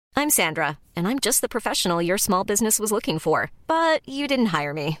I'm Sandra, and I'm just the professional your small business was looking for. But you didn't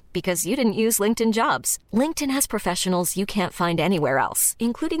hire me because you didn't use LinkedIn Jobs. LinkedIn has professionals you can't find anywhere else,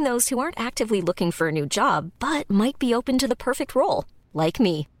 including those who aren't actively looking for a new job, but might be open to the perfect role, like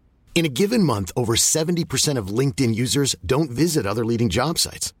me. In a given month, over 70% of LinkedIn users don't visit other leading job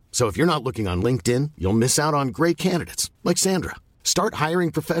sites. So if you're not looking on LinkedIn, you'll miss out on great candidates like Sandra. Start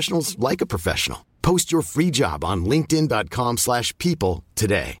hiring professionals like a professional. Post your free job on linkedin.com/people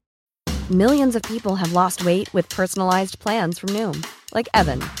today. Millions of people have lost weight with personalized plans from Noom. Like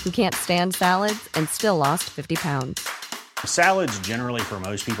Evan, who can't stand salads and still lost 50 pounds. Salads generally for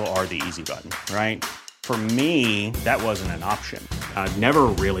most people are the easy button, right? For me, that wasn't an option. I never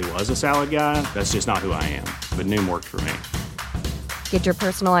really was a salad guy. That's just not who I am. But Noom worked for me. Get your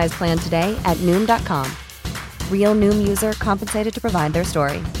personalized plan today at Noom.com. Real Noom user compensated to provide their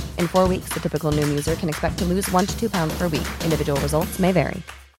story. In 4 weeks, the typical Noom user can expect to lose 1 to 2 pounds per week. Individual results may vary.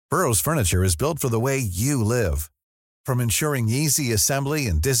 Burrow's furniture is built for the way you live. From ensuring easy assembly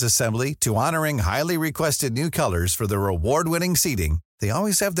and disassembly to honoring highly requested new colors for their award-winning seating, they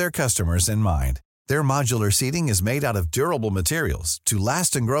always have their customers in mind. Their modular seating is made out of durable materials to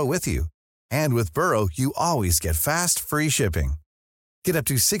last and grow with you. And with Burrow, you always get fast, free shipping. Get up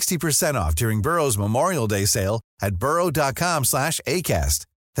to 60% off during Burrow's Memorial Day sale at burrow.com/ACAST.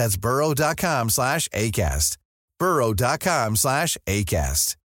 That's burrow.com/ACAST.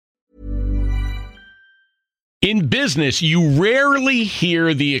 burrow.com/ACAST. In business, you rarely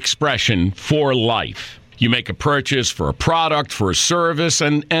hear the expression "for life." You make a purchase for a product, for a service,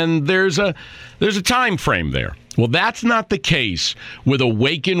 and there's a time frame there. Well, that's not the case with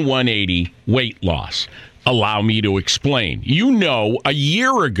Awaken 180 weight loss. Allow me to explain. You know, a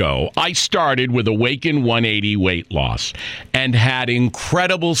year ago, I started with Awaken 180 weight loss and had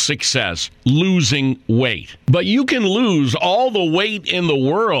incredible success losing weight. But you can lose all the weight in the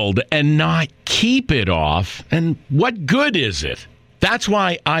world and not keep it off. And what good is it? That's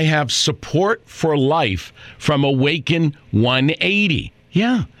why I have support for life from Awaken 180.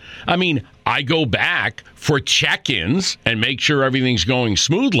 Yeah. I mean, I go back for check-ins and make sure everything's going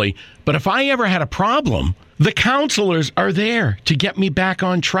smoothly. But if I ever had a problem, the counselors are there to get me back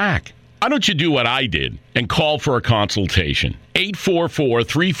on track. Why don't you do what I did and call for a consultation?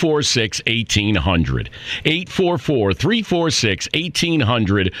 844-346-1800.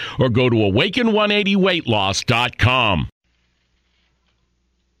 844-346-1800 or go to awaken180weightloss.com.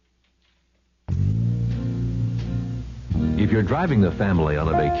 If you're driving the family on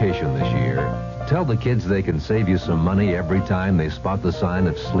a vacation this year, tell the kids they can save you some money every time they spot the sign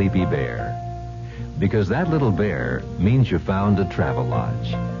of Sleepy Bear. Because that little bear means you found a travel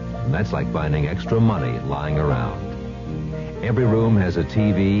lodge. And that's like finding extra money lying around. Every room has a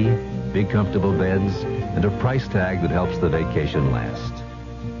TV, big comfortable beds, and a price tag that helps the vacation last.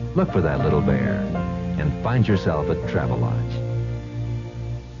 Look for that little bear and find yourself a travel lodge.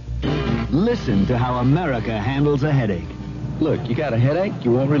 Listen to how America handles a headache. Look, you got a headache,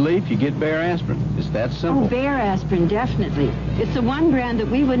 you want relief, you get Bayer aspirin. It's that simple. Oh, Bayer aspirin, definitely. It's the one brand that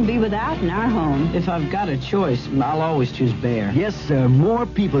we wouldn't be without in our home. If I've got a choice, I'll always choose Bayer. Yes, sir. More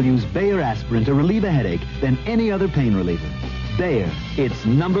people use Bayer aspirin to relieve a headache than any other pain reliever. Bayer, it's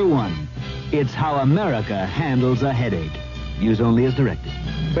number one. It's how America handles a headache. Use only as directed.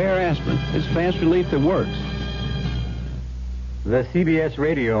 Bayer aspirin. It's fast relief that works. The CBS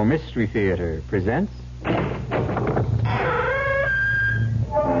Radio Mystery Theater presents...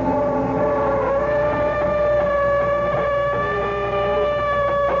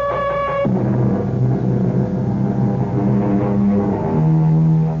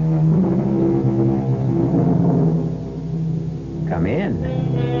 Come in.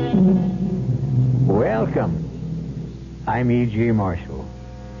 Welcome. I'm E.G. Marshall.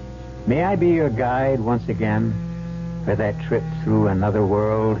 May I be your guide once again for that trip through another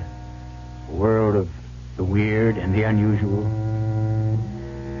world, a world of the weird and the unusual?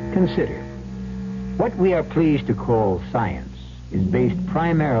 Consider, what we are pleased to call science is based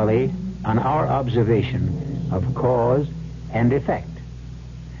primarily on our observation of cause and effect.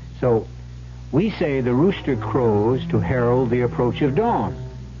 So, we say the rooster crows to herald the approach of dawn.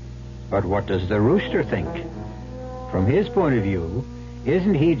 But what does the rooster think? From his point of view,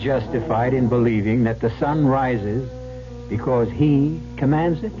 isn't he justified in believing that the sun rises because he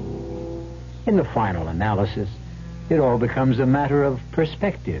commands it? In the final analysis, it all becomes a matter of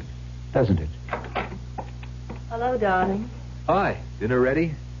perspective, doesn't it? Hello, darling. Hi. Dinner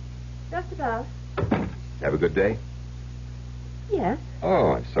ready? Just about. Have a good day? Yes.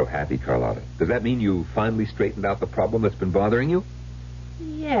 Oh, I'm so happy, Carlotta. Does that mean you finally straightened out the problem that's been bothering you?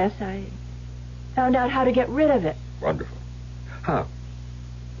 Yes, I found out how to get rid of it. Wonderful. How?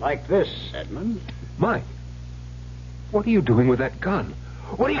 Like this, Edmund. Mike, what are you doing with that gun?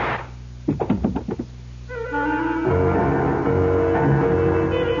 What are you...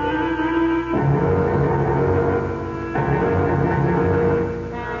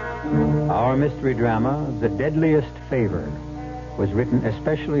 Our mystery drama, The Deadliest Favor, was written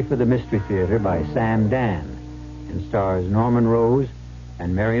especially for the Mystery Theater by Sam Dan and stars Norman Rose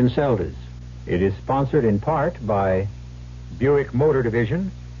and Marion Seldes. It is sponsored in part by Buick Motor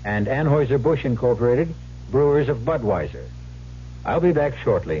Division and Anheuser-Busch Incorporated, Brewers of Budweiser. I'll be back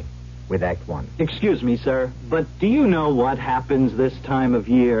shortly with Act One. Excuse me, sir, but do you know what happens this time of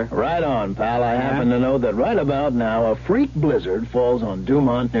year? Right on, pal. I happen to know that right about now a freak blizzard falls on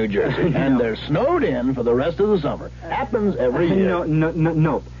Dumont, New Jersey, and they're snowed in for the rest of the summer. Happens every year.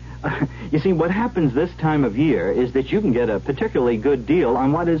 No. You see, what happens this time of year is that you can get a particularly good deal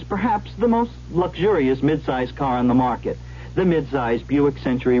on what is perhaps the most luxurious midsize car on the market, the midsize Buick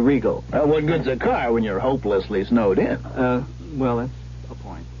Century Regal. Well, what good's a car when you're hopelessly snowed in? Well, that's a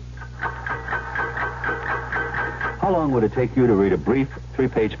point. How long would it take you to read a brief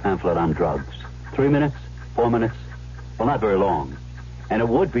 3-page pamphlet on drugs? 3 minutes? 4 minutes? Well, not very long. And it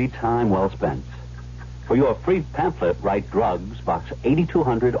would be time well spent. For your free pamphlet, write Drugs, Box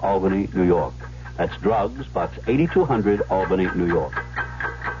 8200, Albany, New York. That's Drugs, Box 8200, Albany, New York.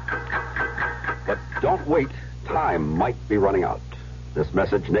 But don't wait. Time might be running out. This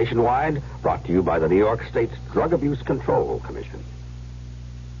message nationwide brought to you by the New York State Drug Abuse Control Commission.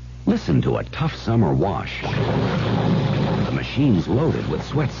 Listen to a tough summer wash. The machine's loaded with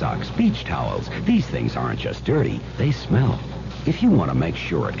sweat socks, beach towels. These things aren't just dirty, they smell. If you want to make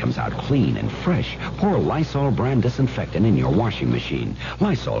sure it comes out clean and fresh, pour Lysol brand disinfectant in your washing machine.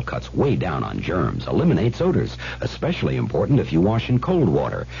 Lysol cuts way down on germs, eliminates odors, especially important if you wash in cold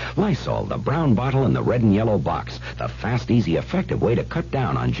water. Lysol, the brown bottle in the red and yellow box. The fast, easy, effective way to cut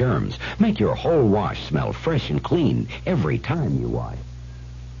down on germs. Make your whole wash smell fresh and clean every time you wash.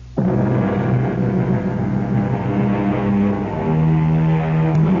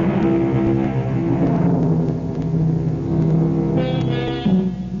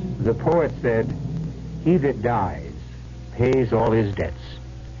 The poet said, "He that dies pays all his debts."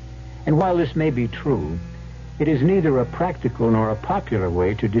 And while this may be true, it is neither a practical nor a popular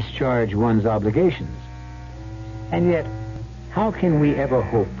way to discharge one's obligations. And yet, how can we ever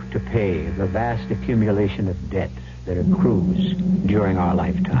hope to pay the vast accumulation of debt that accrues during our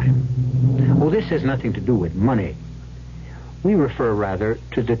lifetime? Well, this has nothing to do with money. We refer rather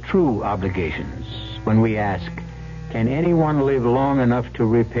to the true obligations when we ask, can anyone live long enough to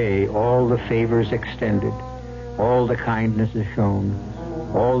repay all the favors extended, all the kindnesses shown,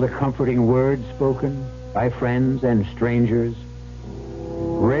 all the comforting words spoken by friends and strangers?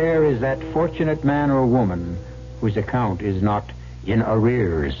 Rare is that fortunate man or woman whose account is not in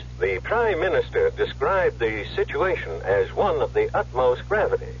arrears. The Prime Minister described the situation as one of the utmost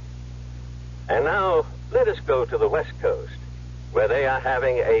gravity. And now, let us go to the West Coast, where they are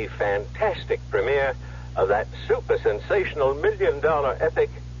having a fantastic premiere of that super-sensational million-dollar epic,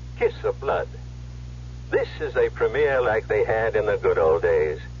 Kiss of Blood. This is a premiere like they had in the good old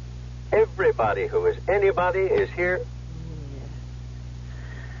days. Everybody who is anybody is here.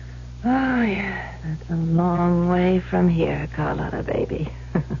 Oh, yeah, that's a long way from here, Carlotta, baby.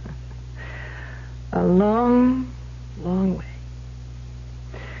 A long, long way.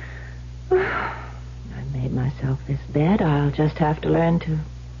 I made myself this bed. I'll just have to learn to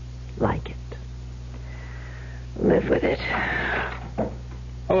like it. Live with it.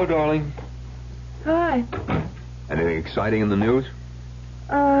 Hello, darling. Hi. Anything exciting in the news?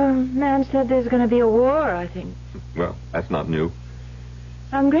 Man said there's going to be a war, I think. Well, that's not new.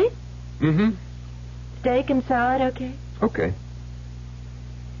 Hungry? Mm-hmm. Steak and salad, okay? Okay.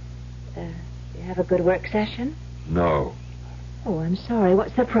 You have a good work session? No. Oh, I'm sorry.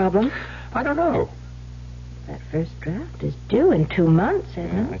 What's the problem? I don't know. That first draft is due in 2 months,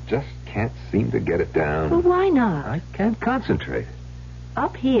 isn't it? I just can't seem to get it down. Well, why not? I can't concentrate.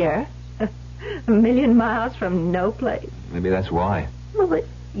 Up here? A million miles from no place. Maybe that's why. Well, but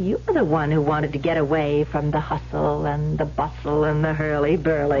you're the one who wanted to get away from the hustle and the bustle and the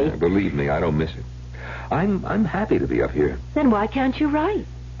hurly-burly. Yeah, believe me, I don't miss it. I'm happy to be up here. Then why can't you write?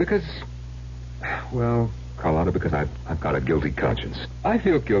 Because, well, Carlotta, because I've got a guilty conscience. I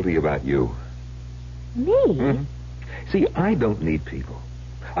feel guilty about you. Me? Mm-hmm. See, I don't need people.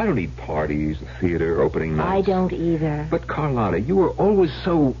 I don't need parties, the theater, opening nights. I don't either. But, Carlotta, you were always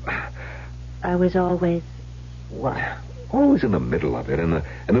so... I was always... what? Always in the middle of it, in the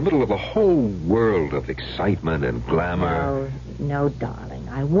middle of a whole world of excitement and glamour. No, darling.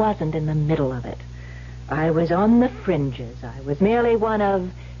 I wasn't in the middle of it. I was on the fringes. I was merely one of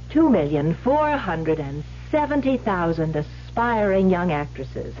 2,470,000 aspiring young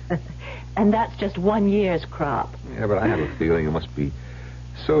actresses. And that's just 1 year's crop. Yeah, but I have a feeling it must be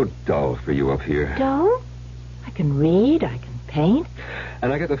so dull for you up here. Dull? I can read, I can paint.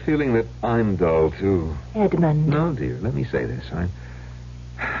 And I get the feeling that I'm dull, too. Edmund. No, dear, let me say this.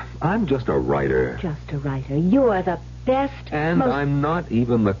 I'm just a writer. Just a writer. You're the best, And I'm not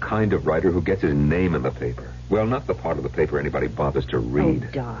even the kind of writer who gets his name in the paper. Well, not the part of the paper anybody bothers to read.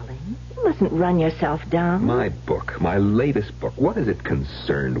 Oh, darling, you mustn't run yourself down. My book, my latest book, what is it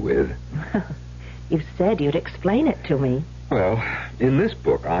concerned with? You said you'd explain it to me. Well, in this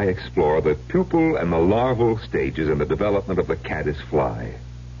book, I explore the pupal and the larval stages in the development of the caddis fly.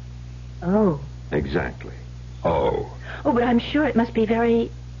 Oh. Exactly. Oh. Oh, but I'm sure it must be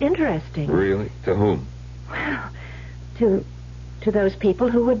very interesting. Really? To whom? Well, to those people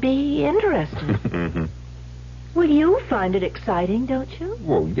who would be interested. Mm-hmm. Well, you find it exciting, don't you?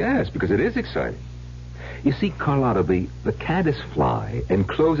 Well, yes, because it is exciting. You see, Carlotta, the caddis fly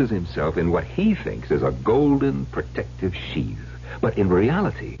encloses himself in what he thinks is a golden protective sheath. But in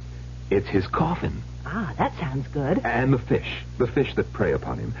reality, it's his coffin. Ah, that sounds good. And the fish that prey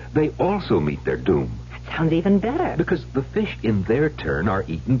upon him, they also meet their doom. That sounds even better. Because the fish, in their turn, are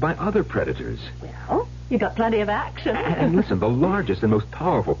eaten by other predators. Well, you got plenty of action. And listen, the largest and most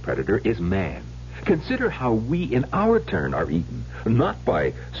powerful predator is man. Consider how we, in our turn, are eaten, not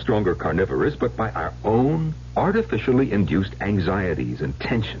by stronger carnivorous, but by our own artificially induced anxieties and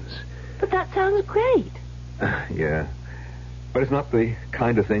tensions. But that sounds great. Yeah. But it's not the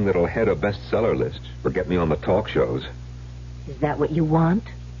kind of thing that'll head a bestseller list or get me on the talk shows. Is that what you want?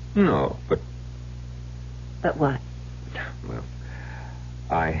 No, but... But what? Well,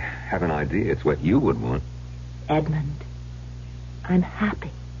 I have an idea. It's what you would want. Edmund, I'm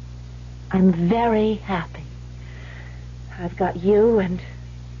happy. I'm very happy. I've got you, and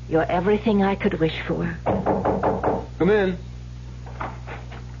you're everything I could wish for. Come in.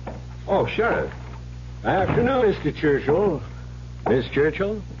 Oh, Sheriff. Afternoon, Mr. Churchill. Miss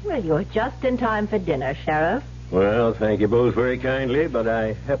Churchill? Well, you're just in time for dinner, Sheriff. Well, thank you both very kindly, but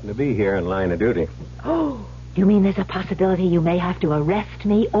I happen to be here in line of duty. Oh, you mean there's a possibility you may have to arrest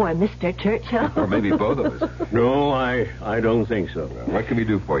me or Mr. Churchill? Or maybe both of us. No, I don't think so. Well, what can we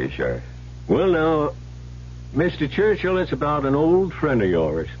do for you, Sheriff? Well, now, Mr. Churchill, it's about an old friend of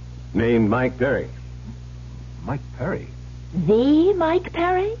yours named Mike Perry. Mike Perry? The Mike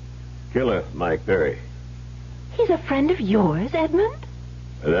Perry? Killer Mike Perry. He's a friend of yours, Edmund?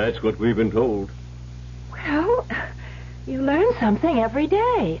 That's what we've been told. Well, you learn something every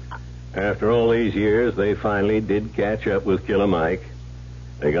day. After all these years, they finally did catch up with Killer Mike.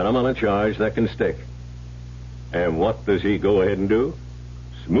 They got him on a charge that can stick. And what does he go ahead and do?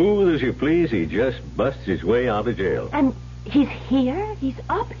 Smooth as you please, he just busts his way out of jail. And he's here? He's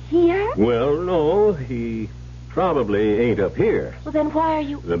up here? Well, no, he probably ain't up here. Well, then why are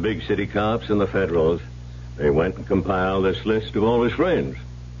you... The big city cops and the federals, they went and compiled this list of all his friends.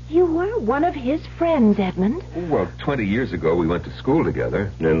 You were one of his friends, Edmund. Well, 20 years ago, we went to school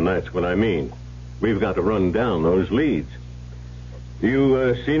together. And that's what I mean. We've got to run down those leads.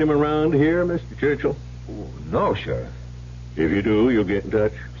 You seen him around here, Mr. Churchill? No, Sheriff. If you do, you'll get in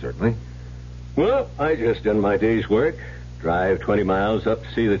touch. Certainly. Well, I just done my day's work. Drive 20 miles up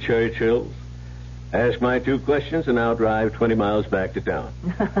to see the Churchills. Ask my 2 questions, and I'll drive 20 miles back to town.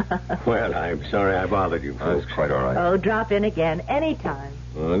 Well, I'm sorry I bothered you, folks. That's quite all right. Oh, drop in again anytime.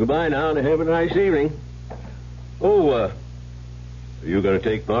 Well, goodbye now, and have a nice evening. Oh, are you going to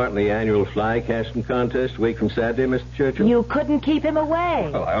take part in the annual fly casting contest a week from Saturday, Mr. Churchill? You couldn't keep him away.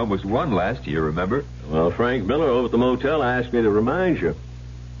 Well, I almost won last year, remember? Well, Frank Miller over at the motel asked me to remind you.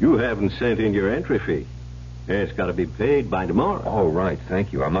 You haven't sent in your entry fee. It's got to be paid by tomorrow. Oh, right.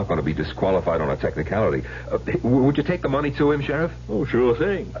 Thank you. I'm not going to be disqualified on a technicality. Would you take the money to him, Sheriff? Oh, sure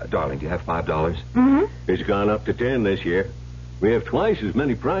thing. Darling, do you have $5? Mm-hmm. It's gone up to 10 this year. We have twice as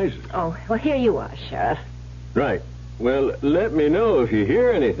many prizes. Oh, well, here you are, Sheriff. Right. Well, let me know if you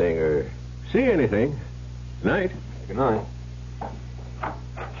hear anything or see anything. Good night. Good night.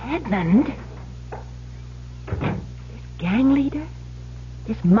 Edmund? This gang leader?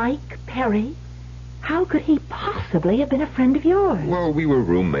 This Mike Perry? How could he possibly have been a friend of yours? Well, we were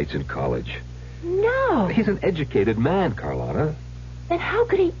roommates in college. No. He's an educated man, Carlotta. Then how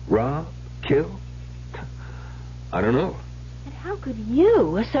could he... Rob? Kill? I don't know. And how could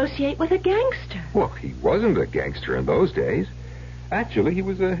you associate with a gangster? Well, he wasn't a gangster in those days. Actually, he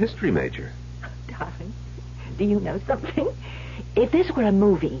was a history major. Darling, do you know something? If this were a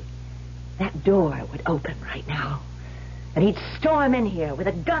movie, that door would open right now. And he'd storm in here with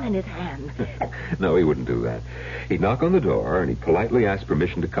a gun in his hand. No, he wouldn't do that. He'd knock on the door, and he'd politely ask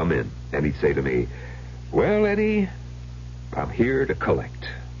permission to come in. And he'd say to me, "Well, Eddie, I'm here to collect."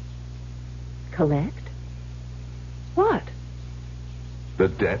 Collect? What? The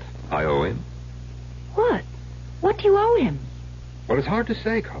debt I owe him. What? What do you owe him? Well, it's hard to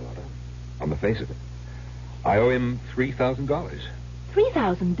say, Carlotta, on the face of it. I owe him $3,000.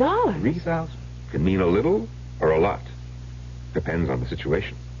 $3,000? 3,000 can mean a little or a lot. Depends on the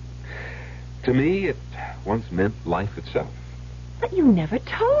situation. To me, it once meant life itself. But you never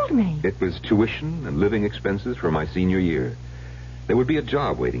told me. It was tuition and living expenses for my senior year. There would be a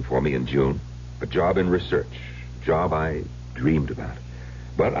job waiting for me in June. A job in research. A job I dreamed about.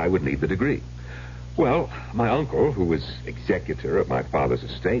 But I would need the degree. Well, my uncle, who was executor of my father's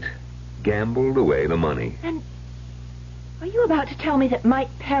estate, gambled away the money. And are you about to tell me that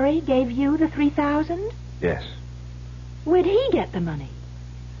Mike Perry gave you the $3,000? Yes. Where'd he get the money?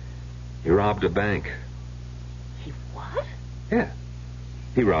 He robbed a bank. He what? Yeah.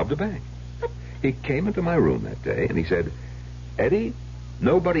 He robbed a bank. But he came into my room that day and he said, "Eddie,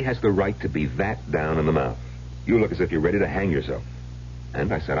 nobody has the right to be that down in the mouth. You look as if you're ready to hang yourself."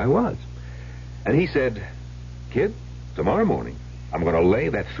 And I said I was. And he said, "Kid, tomorrow morning, I'm going to lay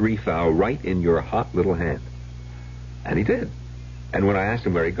that $3,000 right in your hot little hand." And he did. And when I asked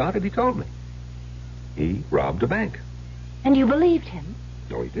him where he got it, he told me. He robbed a bank. And you believed him?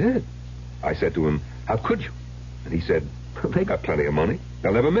 No, he did. I said to him, "How could you?" And he said, "They got plenty of money.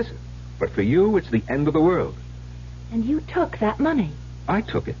 They'll never miss it. But for you, it's the end of the world." And you took that money? I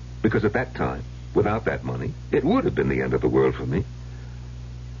took it because at that time, without that money, it would have been the end of the world for me.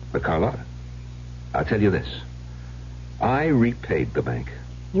 But Carlotta, I'll tell you this. I repaid the bank.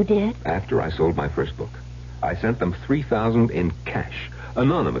 You did? After I sold my first book. I sent them $3,000 in cash.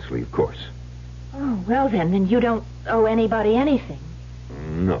 Anonymously, of course. Oh, well then you don't owe anybody anything.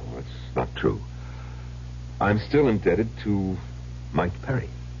 No, that's not true. I'm still indebted to Mike Perry.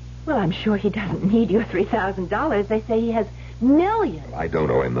 Well, I'm sure he doesn't need your $3,000. They say he has millions. Well, I don't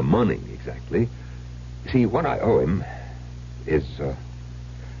owe him the money, exactly. See, what I owe him is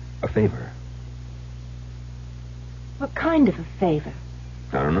a favor. What kind of a favor?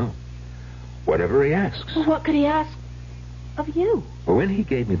 I don't know. Whatever he asks. Well, what could he ask of you? Well, when he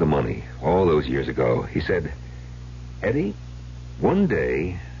gave me the money all those years ago, he said, "Eddie, one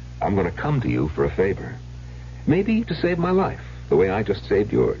day I'm going to come to you for a favor. Maybe to save my life, the way I just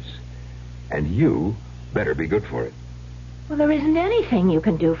saved yours. And you better be good for it." Well, there isn't anything you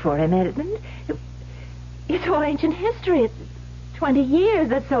can do for him, Edmund. It's all ancient history. It's 20 years.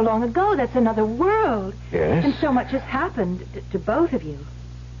 That's so long ago. That's another world. Yes? And so much has happened to both of you.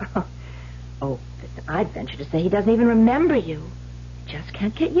 Oh, I'd venture to say he doesn't even remember you. Just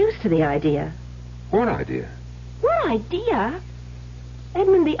can't get used to the idea. What idea? What idea?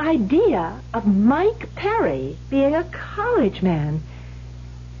 Edmund, the idea of Mike Perry being a college man.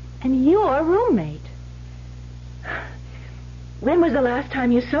 And your roommate. When was the last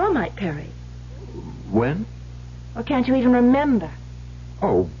time you saw Mike Perry? When? Or can't you even remember?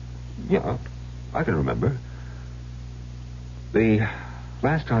 Oh, yeah, I can remember. The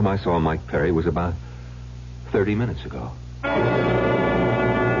last time I saw Mike Perry was about 30 minutes ago.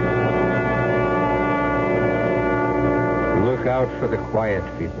 Look out for the quiet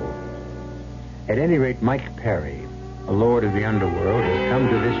people. At any rate, Mike Perry, a lord of the underworld, has come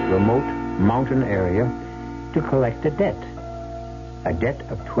to this remote mountain area to collect a debt. A debt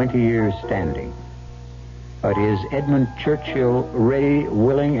of 20 years' standing. But is Edmund Churchill ready,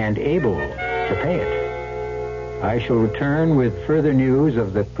 willing, and able to pay it? I shall return with further news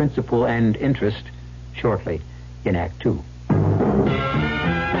of the principal and interest shortly in Act 2.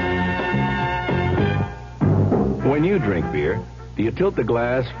 When you drink beer, do you tilt the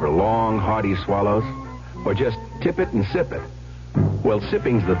glass for long, hearty swallows? Or just tip it and sip it? Well,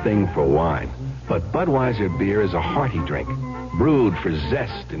 sipping's the thing for wine. But Budweiser beer is a hearty drink, brewed for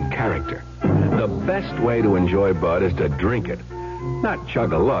zest and character. The best way to enjoy Bud is to drink it. Not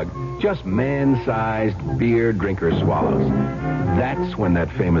chug-a-lug, just man-sized beer drinker swallows. That's when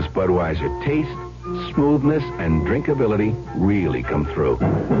that famous Budweiser taste, smoothness, and drinkability really come through.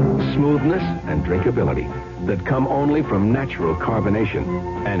 Smoothness and drinkability that come only from natural carbonation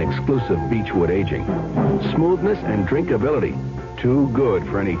and exclusive beechwood aging. Smoothness and drinkability, too good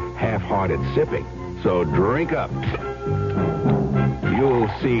for any half-hearted sipping. So drink up. You'll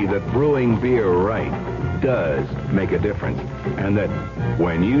see that brewing beer right does make a difference. And that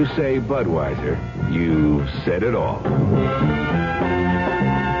when you say Budweiser, you've said it all.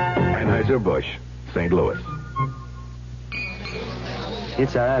 Anheuser-Busch, St. Louis.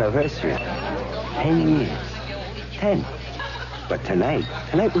 It's our anniversary. 10 years. 10. But tonight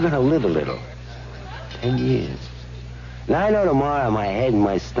we're going to live a little. 10 years. Now, I know tomorrow my head and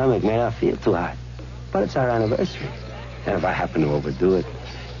my stomach may not feel too hot. But it's our anniversary. And if I happen to overdo it,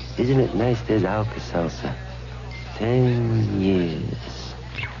 isn't it nice there's Alka-Seltzer? 10 years.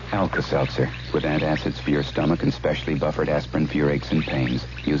 Alka-Seltzer, with antacids for your stomach and specially buffered aspirin for your aches and pains.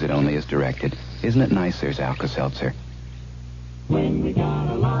 Use it only as directed. Isn't it nice there's Alka-Seltzer? When we got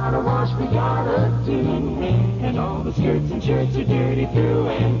a lot of wash we gotta do, and all the skirts and shirts are dirty through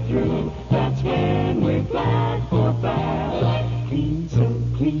and through, that's when we're glad for Fab. Clean, so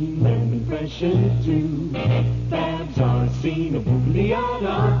clean, lemon fresh and too. Fabs are seen of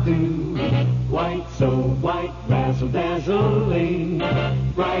do. White, so white, razzle dazzling.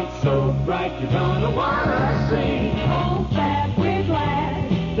 Bright, so bright, you're gonna wanna sing. Oh, Fab, we're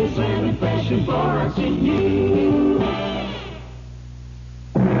glad there's lemon fresh and for us and you.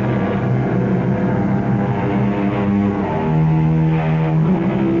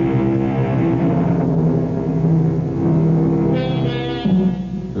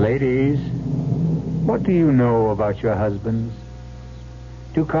 Ladies, what do you know about your husbands?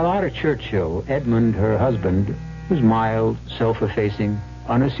 To Carlotta Churchill, Edmund, her husband, was mild, self-effacing,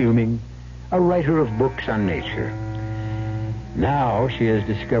 unassuming, a writer of books on nature. Now she has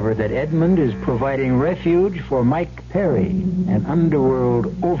discovered that Edmund is providing refuge for Mike Perry, an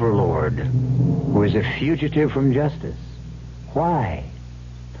underworld overlord who is a fugitive from justice. Why?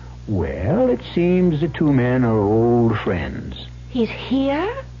 Well, it seems the two men are old friends. He's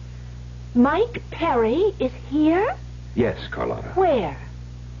here? Mike Perry is here? Yes, Carlotta. Where?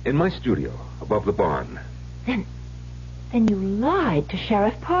 In my studio, above the barn. Then you lied to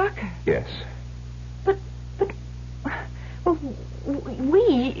Sheriff Parker. Yes. Well,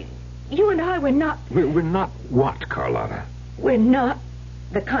 you and I were not... We're not what, Carlotta? We're not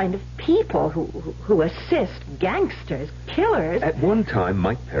the kind of people who assist gangsters, killers. At one time,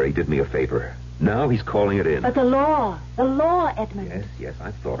 Mike Perry did me a favor. Now he's calling it in. But the law, Edmund. Yes,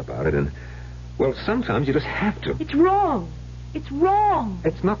 I've thought about it, and, well, sometimes you just have to. It's wrong. It's wrong.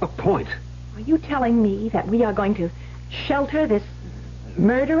 It's not the point. Are you telling me that we are going to shelter this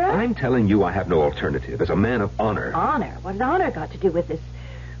murderer? I'm telling you I have no alternative as a man of honor. Honor? What has honor got to do with this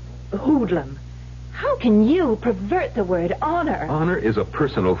hoodlum? How can you pervert the word honor? Honor is a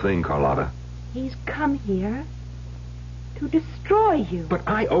personal thing, Carlotta. He's come here to destroy you. But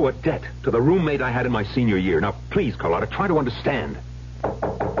I owe a debt to the roommate I had in my senior year. Now, please, Carlotta, try to understand.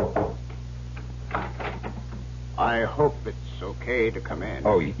 I hope it's okay to come in.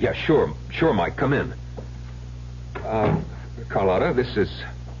 Oh, yeah, sure, Mike, come in. Carlotta, this is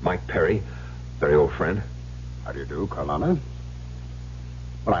Mike Perry, very old friend. How do you do, Carlotta?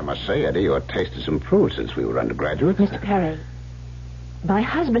 Well, I must say, Eddie, your taste has improved since we were undergraduates. Mr. Perry, my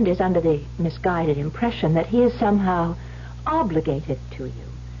husband is under the misguided impression that he is somehow obligated to you.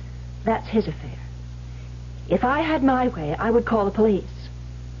 That's his affair. If I had my way, I would call the police.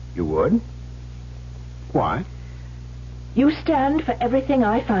 You would? Why? You stand for everything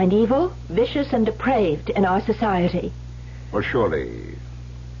I find evil, vicious, and depraved in our society. Well, surely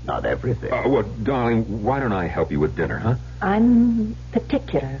not everything. Well, darling, why don't I help you with dinner, huh? I'm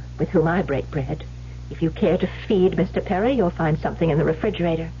particular with whom I break bread. If you care to feed Mr. Perry, you'll find something in the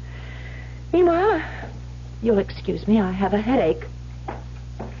refrigerator. Meanwhile, you'll excuse me, I have a headache.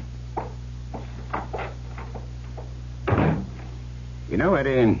 You know,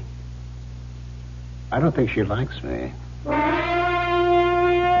 Eddie, I don't think she likes me.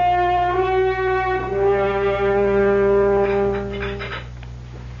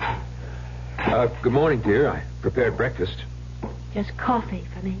 Good morning, dear. I prepared breakfast. Just coffee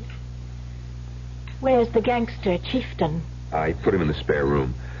for me. Where's the gangster chieftain? I put him in the spare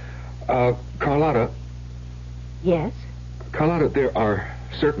room. Carlotta. Yes? Carlotta, there are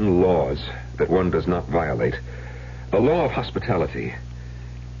certain laws that one does not violate. The law of hospitality.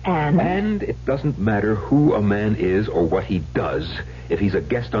 And it doesn't matter who a man is or what he does if he's a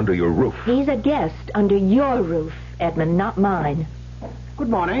guest under your roof. He's a guest under your roof, Edmund, not mine. Good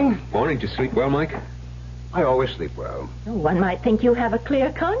morning. Morning. Did you sleep well, Mike? I always sleep well. One might think you have a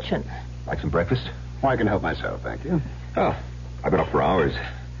clear conscience. Like some breakfast? Well, I can help myself, thank you. Oh, I've been up for hours.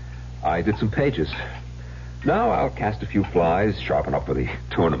 I did some pages. Now I'll cast a few flies, sharpen up for the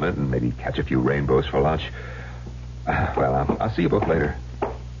tournament, and maybe catch a few rainbows for lunch. Well, I'll see you both later.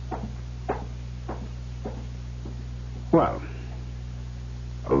 Well,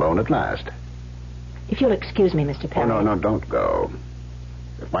 alone at last. If you'll excuse me, Mr. Perry. Oh, no, don't go.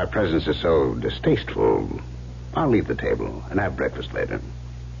 If my presence is so distasteful, I'll leave the table and have breakfast later.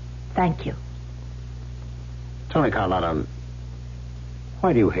 Thank you. Tell me, Carlotta,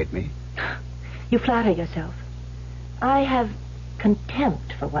 why do you hate me? You flatter yourself. I have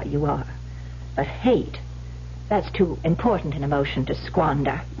contempt for what you are. But hate, that's too important an emotion to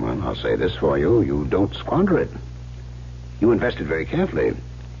squander. Well, I'll say this for you. You don't squander it. You invested very carefully.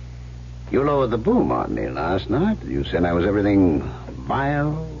 You lowered the boom on me last night. You said I was everything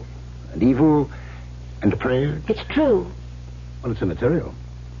vile and evil and depraved. It's true. Well, it's immaterial.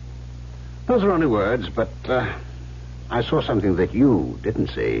 Those are only words, but I saw something that you didn't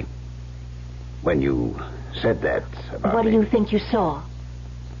see when you said that about What me. do you think you saw?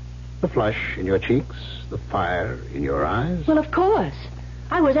 The flush in your cheeks, the fire in your eyes. Well, of course.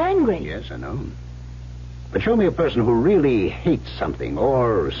 I was angry. Yes, I know. But show me a person who really hates something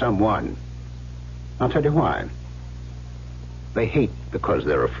or someone. I'll tell you why. They hate because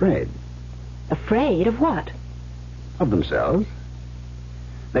they're afraid. Afraid of what? Of themselves.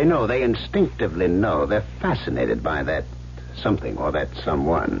 They instinctively know. They're fascinated by that something or that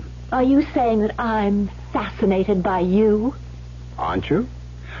someone. Are you saying that I'm fascinated by you? Aren't you?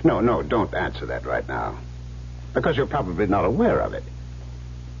 No, don't answer that right now. Because you're probably not aware of it.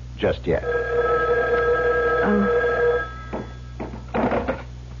 Just yet.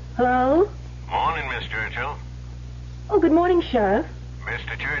 Hello? Morning, Miss Churchill. Oh, good morning, Sheriff.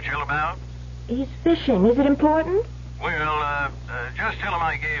 Mr. Churchill about? He's fishing. Is it important? Well, just tell him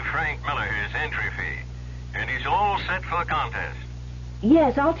I gave Frank Miller his entry fee, and he's all set for the contest.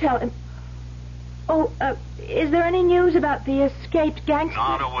 Yes, I'll tell him. Oh, is there any news about the escaped gangster?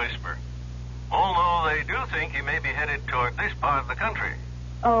 Not a whisper. Although they do think he may be headed toward this part of the country.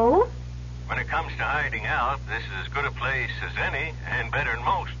 Oh? When it comes to hiding out, this is as good a place as any, and better than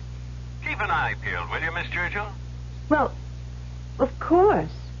most. Keep an eye peeled, will you, Miss Churchill? Well, of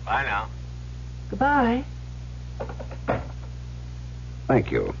course. Bye now. Goodbye.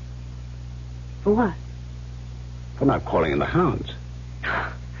 Thank you. For what? For not calling in the hounds.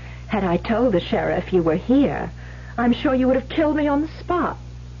 Had I told the sheriff you were here, I'm sure you would have killed me on the spot.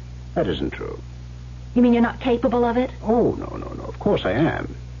 That isn't true. You mean you're not capable of it? Oh, no. Of course I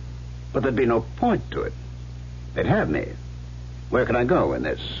am. But there'd be no point to it. They'd have me. Where can I go in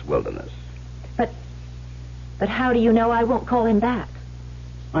this wilderness? But how do you know I won't call him back?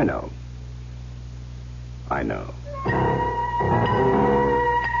 I know.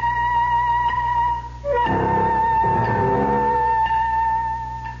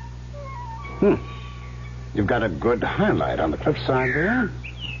 You've got a good highlight on the cliffside there.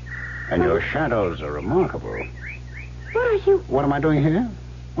 And your shadows are remarkable. What are you... What am I doing here?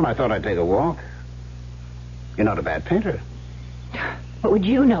 Well, I thought I'd take a walk. You're not a bad painter. What would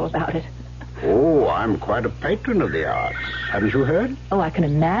you know about it? Oh, I'm quite a patron of the arts. Haven't you heard? Oh, I can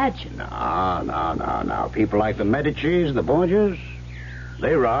imagine. No. People like the Medicis, the Borgias,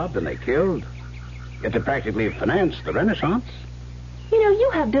 they robbed and they killed. Yet they practically financed the Renaissance. You know, you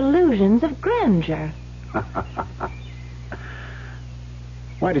have delusions of grandeur.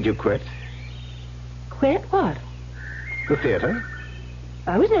 Why did you quit? Quit what? The theater.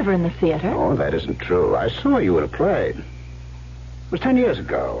 I was never in the theater. Oh, that isn't true. I saw you in a play. It was 10 years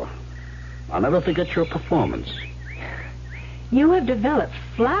ago. I'll never forget your performance. You have developed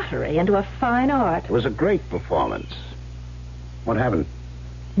flattery into a fine art. It was a great performance. What happened?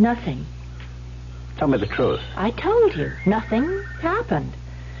 Nothing. Tell me the truth. I told you. Nothing happened.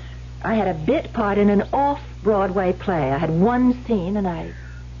 I had a bit part in an off-Broadway play. I had one scene, and I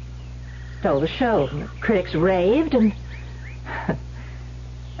stole the show. The critics raved, and...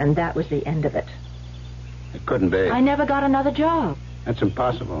 and that was the end of it. It couldn't be. I never got another job. That's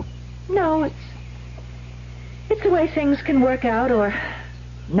impossible. No, it's the way things can work out or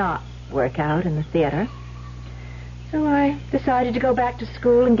not work out in the theater. So I decided to go back to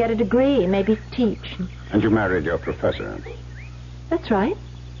school and get a degree and maybe teach. And you married your professor. That's right.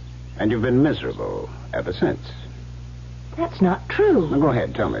 And you've been miserable ever since. That's not true. Now, go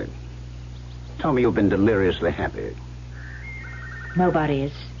ahead, tell me. Tell me you've been deliriously happy. Nobody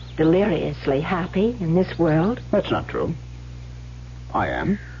is deliriously happy in this world. That's not true. I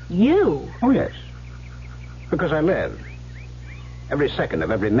am. You? Oh, yes. Because I live. Every second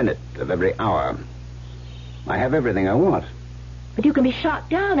of every minute of every hour. I have everything I want. But you can be shot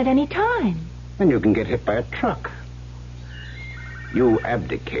down at any time. And you can get hit by a truck. You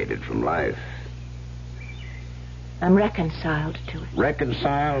abdicated from life. I'm reconciled to it.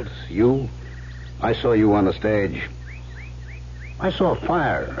 Reconciled? You? I saw you on the stage. I saw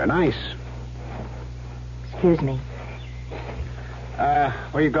fire and ice. Excuse me. Where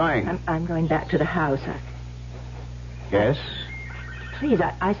are you going? I'm going back to the house. Yes? Please,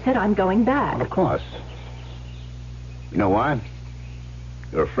 I said I'm going back. Well, of course. You know why?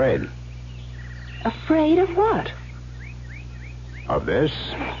 You're afraid. Afraid of what? Of this.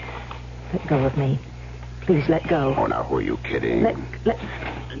 Let go of me. Please let go. Oh, now, who are you kidding? Let...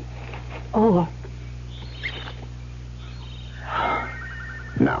 Oh.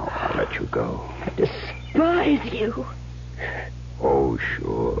 Now, I'll let you go. I despise you. Oh,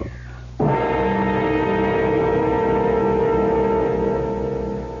 sure.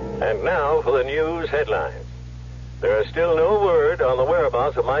 And now for the news headlines. There is still no word on the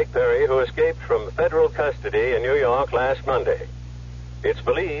whereabouts of Mike Perry, who escaped from federal custody in New York last Monday. It's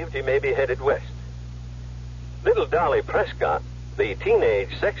believed he may be headed west. Little Dolly Prescott, the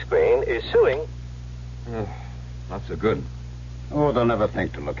teenage sex queen, is suing... Not so good. Oh, they'll never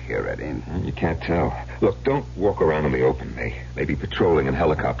think to look here, Eddie. You can't tell. Look, don't walk around in the open. They may be patrolling in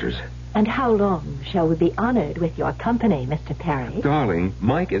helicopters. And how long shall we be honored with your company, Mr. Perry? Darling,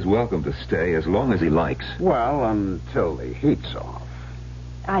 Mike is welcome to stay as long as he likes. Well, until the heat's off.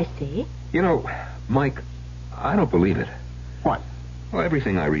 I see. You know, Mike, I don't believe it. What? Well,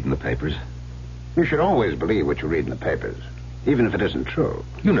 everything I read in the papers. You should always believe what you read in the papers, even if it isn't true.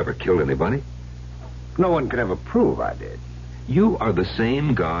 You never killed anybody. No one could ever prove I did. You are the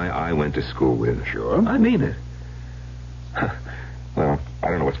same guy I went to school with. Sure. I mean it. Well, I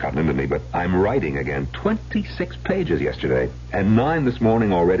don't know what's gotten into me, but I'm writing again. 26 pages yesterday, and 9 this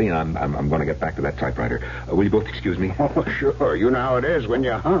morning already, and I'm going to get back to that typewriter. Will you both excuse me? Oh, sure. You know how it is when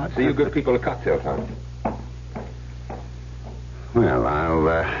you're hot. See you good people at cocktail time. Well,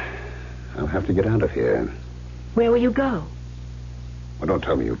 I'll have to get out of here. Where will you go? Well, don't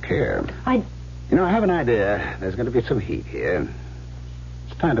tell me you care. You know, I have an idea. There's going to be some heat here.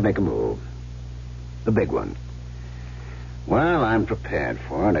 It's time to make a move. The big one. Well, I'm prepared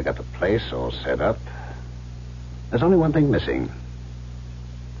for it. I got the place all set up. There's only one thing missing.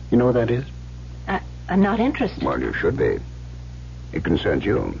 You know what that is? I'm not interested. Well, you should be. It concerns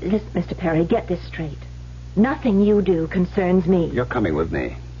you. Listen, Mr. Perry, get this straight. Nothing you do concerns me. You're coming with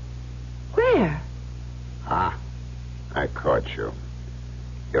me. Where? Ah, I caught you.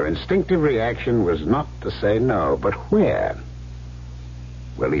 Your instinctive reaction was not to say no, but where?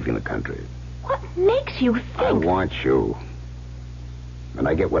 We're leaving the country. What makes you think... I want you. And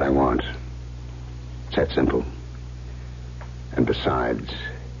I get what I want. It's that simple. And besides,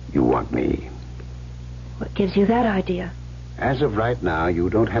 you want me. What gives you that idea? As of right now, you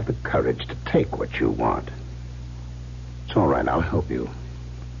don't have the courage to take what you want. It's all right, I'll help you.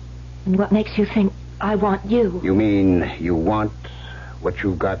 And what makes you think I want you? You mean you want what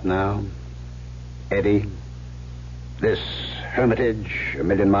you've got now? Eddie? This hermitage, a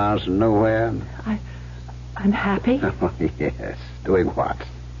million miles from nowhere? I'm happy. Oh, yes. Doing what?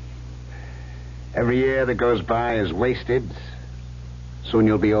 Every year that goes by is wasted. Soon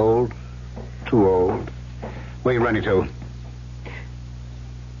you'll be old. Too old. Where are you running to?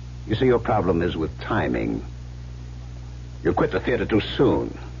 You see, your problem is with timing. You quit the theater too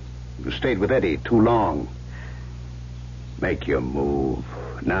soon. You stayed with Eddie too long. Make your move.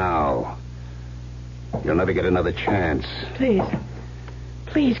 Now. You'll never get another chance.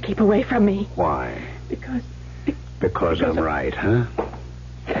 Please keep away from me. Why? Because I'm right, huh?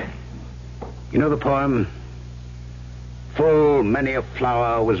 You know the poem? Full many a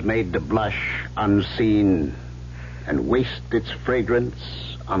flower was made to blush unseen and waste its fragrance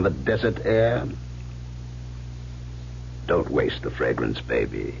on the desert air. Don't waste the fragrance,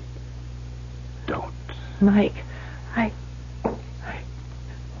 baby. Don't. Mike,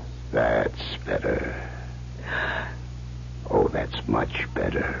 That's better. Oh, that's much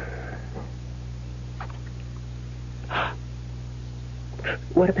better.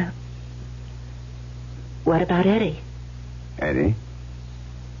 What about Eddie? Eddie?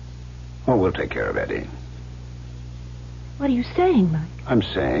 Oh, we'll take care of Eddie. What are you saying, Mike? I'm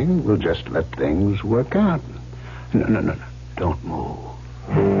saying we'll just let things work out. No. Don't move.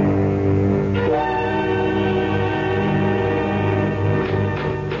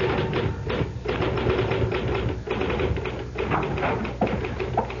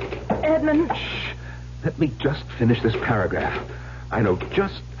 Edmund. Shh. Let me just finish this paragraph. I know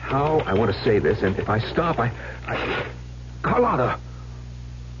just how I want to say this, and if I stop, Carlotta,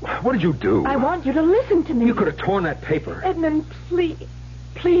 what did you do? I want you to listen to me. You could have torn that paper. Edmund,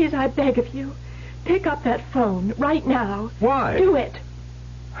 please, I beg of you. Pick up that phone right now. Why? Do it.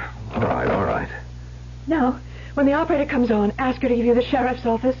 All right. Now, when the operator comes on, ask her to give you the sheriff's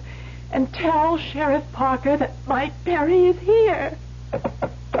office and tell Sheriff Parker that Mike Perry is here.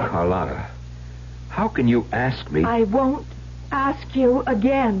 Carlotta, how can you ask me? I won't ask you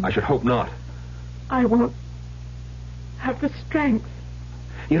again. I should hope not. I won't have the strength.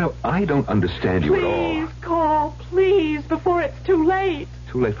 You know, I don't understand you at all. Please call, please, before it's too late.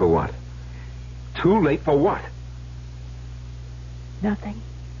 Too late for what? Too late for what? Nothing.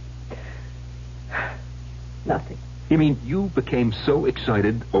 Nothing. You mean you became so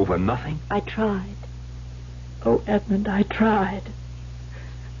excited over nothing? I tried. Oh, Edmund, I tried.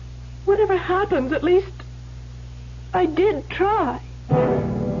 Whatever happens, at least I did try.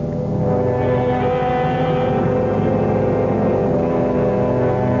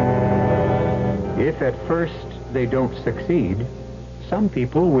 If at first they don't succeed, some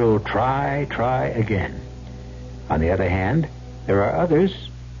people will try again. On the other hand, there are others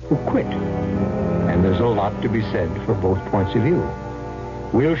who quit. And there's a lot to be said for both points of view.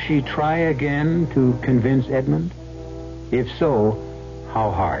 Will she try again to convince Edmund? If so,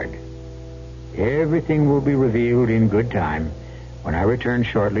 how hard? Everything will be revealed in good time when I return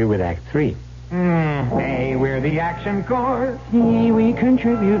shortly with Act 3. Hey, we're the Action Corps. See, we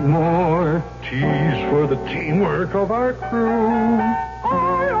contribute more. T's for the teamwork of our crew.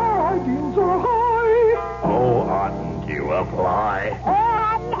 Aye, our ideals are high. Oh, oughtn't you apply?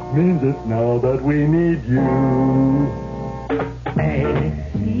 Means it's now that we need you.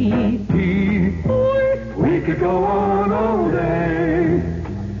 A-C-P. We could go on all day.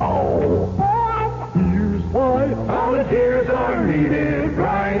 Oh. Here's why volunteers are needed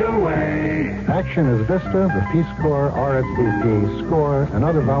right away. Action is VISTA, the Peace Corps, RSVP, SCORE, and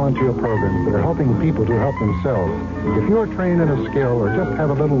other volunteer programs that are helping people to help themselves. If you're trained in a skill or just have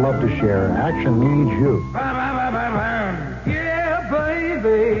a little love to share, Action needs you. Yeah,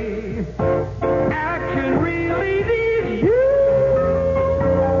 baby. Action really needs you.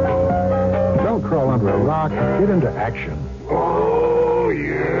 Don't crawl under a rock. Get into action. Oh,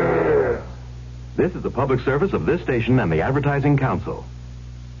 yeah. This is the public service of this station and the Advertising Council.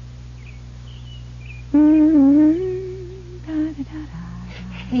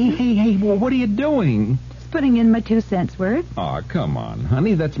 Hey, well, what are you doing? Just putting in my 2 cents worth. Oh, come on,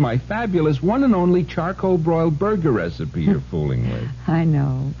 honey. That's my fabulous one and only charcoal broiled burger recipe you're fooling with. I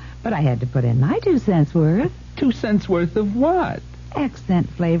know, but I had to put in my 2 cents worth. 2 cents worth of what? Accent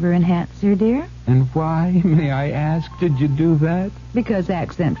flavor enhancer, dear. And why, may I ask, did you do that? Because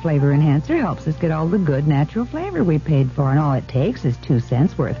Accent Flavor Enhancer helps us get all the good natural flavor we paid for, and all it takes is 2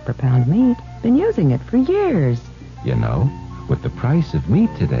 cents worth per pound meat. Been using it for years. You know, with the price of meat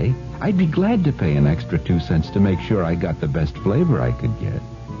today, I'd be glad to pay an extra 2 cents to make sure I got the best flavor I could get.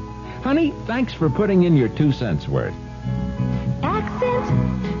 Honey, thanks for putting in your 2 cents worth. Accent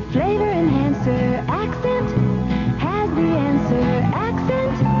Flavor Enhancer. Accent has the answer.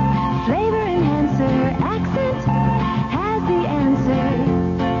 Accent Flavor Enhancer. Accent has the answer.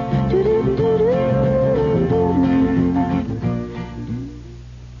 Do-do-do-do-do-do-do.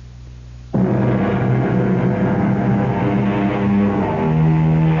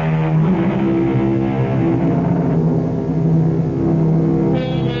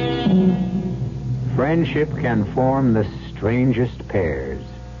 Friendship can form the strangest pairs.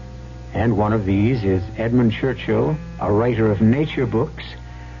 And one of these is Edmund Churchill, a writer of nature books,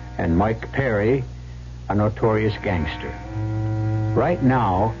 and Mike Perry, a notorious gangster. Right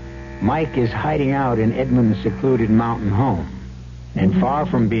now, Mike is hiding out in Edmund's secluded mountain home. And far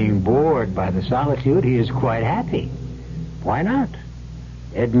from being bored by the solitude, he is quite happy. Why not?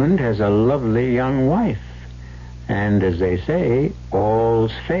 Edmund has a lovely young wife. And as they say,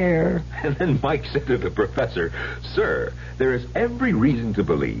 all's fair. And then Mike said to the professor, "Sir, there is every reason to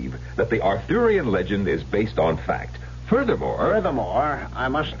believe that the Arthurian legend is based on fact. Furthermore, I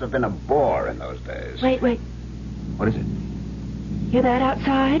must have been a bore in those days. Wait. What is it? Hear that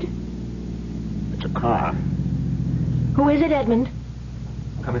outside? It's a car. Who is it, Edmund?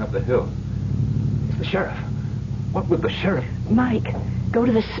 Coming up the hill. It's the sheriff. What would the sheriff... Mike, go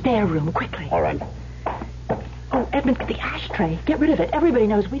to the spare room, quickly. All right. Oh, Edmund, the ashtray. Get rid of it. Everybody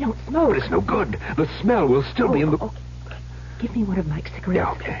knows we don't smoke. But it's no good. The smell will still be in the... Okay. Give me one of Mike's cigarettes.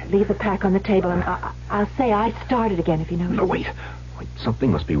 Yeah, okay. Leave the pack on the table, and I'll say I started again if you notice. No, wait. Something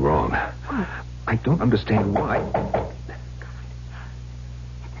must be wrong. What? I don't understand why.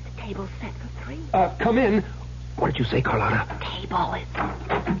 The table's set for 3. Come in. What did you say, Carlotta? Table is...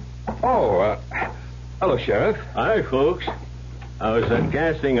 Oh, hello, Sheriff. Hi, folks. How's that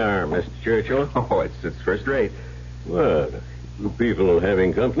casting arm, Mr. Churchill? Oh, it's first rate. Well, you people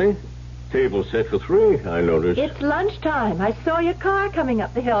having company? Table set for 3, I noticed. It's lunchtime. I saw your car coming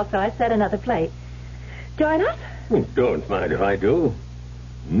up the hill, so I set another plate. Join us? Don't mind if I do.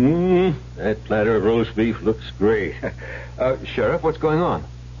 That platter of roast beef looks great. Sheriff, what's going on?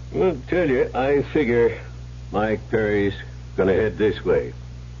 Well, tell you, I figure Mike Perry's gonna head this way.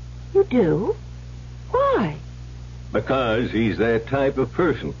 You do? Why? Because he's that type of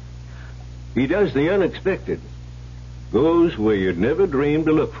person. He does the unexpected. Goes where you'd never dream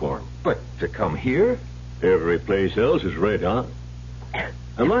to look for him. But to come here? Every place else is red hot.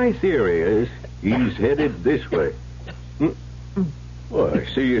 And my theory is He's headed this way. Well, I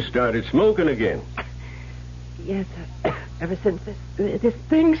see you started smoking again. Yes, ever since this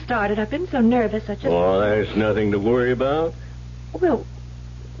thing started, I've been so nervous. Oh, there's nothing to worry about. Well,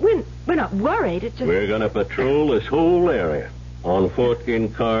 we're not worried. It's just... We're going to patrol this whole area. On foot,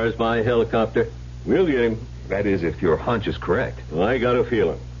 in cars, by helicopter. We'll get him. That is, if your hunch is correct. Well, I got a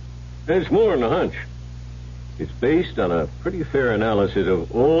feeling. There's more than a hunch. It's based on a pretty fair analysis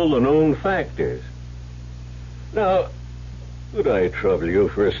of all the known factors. Now, could I trouble you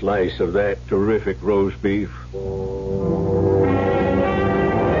for a slice of that terrific roast beef?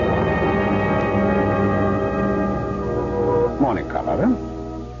 Morning, Carlotta.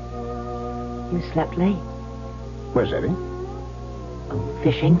 You slept late. Where's Eddie?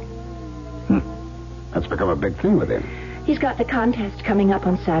 Fishing. That's become a big thing with him. He's got the contest coming up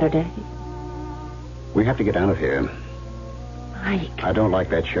on Saturday. We have to get out of here. Mike. I don't like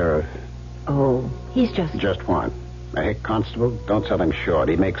that sheriff. Oh, he's just... Just what? A hick constable? Don't sell him short.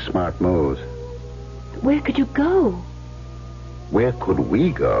 He makes smart moves. Where could you go? Where could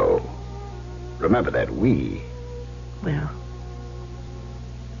we go? Remember that we. Well,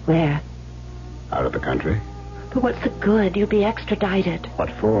 where? Out of the country. But what's the good? You'll be extradited.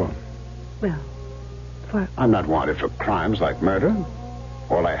 What for? Well, for... I'm not wanted for crimes like murder.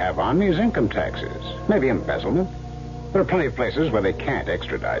 All I have on me is income taxes. Maybe embezzlement. There are plenty of places where they can't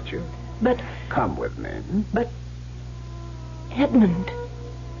extradite you. But... Come with me. But... Edmund.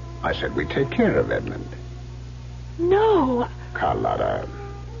 I said we take care of Edmund. No. Carlotta,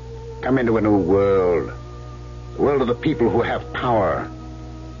 come into a new world. The world of the people who have power.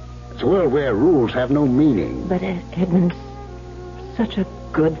 It's a world where rules have no meaning. But Edmund's such a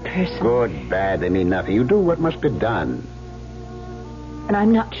good person. Good, bad, they mean nothing. You do what must be done. And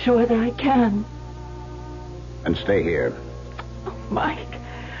I'm not sure that I can. And stay here. Oh, Mike,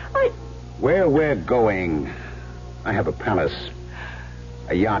 Where we're going, I have a palace,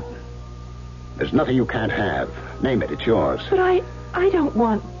 a yacht. There's nothing you can't have. Name it, it's yours. But I don't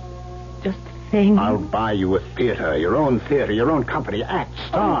want just things. I'll buy you a theater, your own company, act,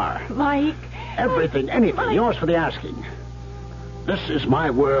 star. Oh, Mike. Everything, anything, Mike. yours for the asking. This is my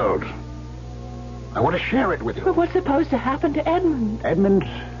world. I want to share it with you. But what's supposed to happen to Edmund?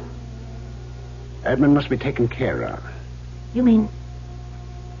 Edmund must be taken care of. You mean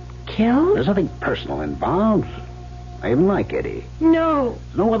killed? There's nothing personal involved. I even like Eddie. No.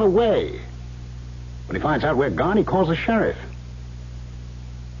 There's no other way. When he finds out we're gone, he calls the sheriff.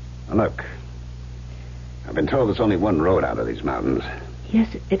 Now, look, I've been told there's only one road out of these mountains. Yes,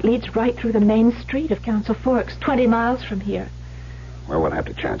 it leads right through the main street of Council Forks, 20 miles from here. Well, we'll have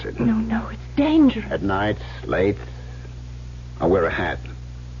to chance it. No, it's dangerous. At night, late. I'll wear a hat.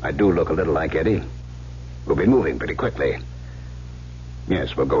 I do look a little like Eddie. We'll be moving pretty quickly.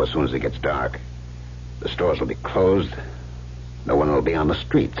 Yes, we'll go as soon as it gets dark. The stores will be closed. No one will be on the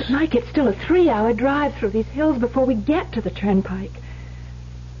streets. But Mike, it's still a 3-hour drive through these hills before we get to the turnpike.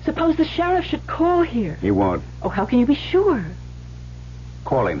 Suppose the sheriff should call here. He won't. Oh, how can you be sure?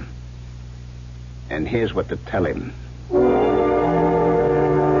 Call him. And here's what to tell him.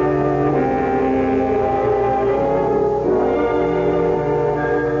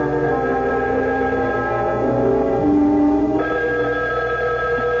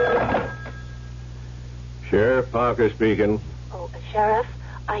 Sheriff Parker speaking. Oh, Sheriff,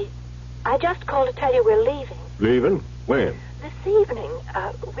 I just called to tell you we're leaving. Leaving? When? This evening,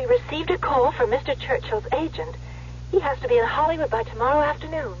 we received a call from Mr. Churchill's agent. He has to be in Hollywood by tomorrow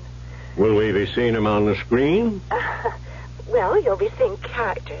afternoon. Will we be seeing him on the screen? Well, you'll be seeing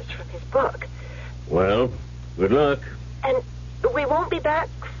characters from his book. Well, good luck. And we won't be back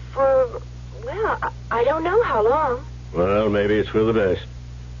for, well, I don't know how long. Well, maybe it's for the best.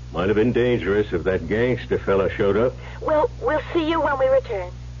 Might have been dangerous if that gangster fella showed up. Well, we'll see you when we return.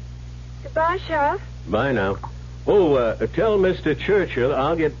 Goodbye, Sheriff. Bye now. Oh, tell Mr. Churchill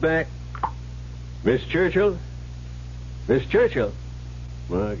I'll get back. Miss Churchill? Miss Churchill?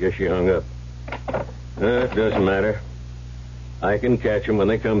 Well, I guess she hung up. It doesn't matter. I can catch them when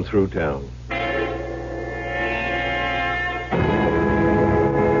they come through town.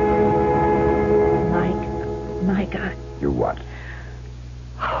 Mike, You what?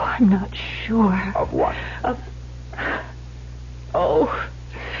 Oh, I'm not sure. Of what? Of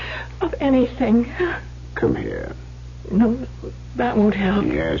anything. Come here. No, that won't help.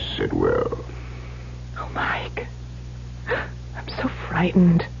 Yes, it will. Oh, Mike. I'm so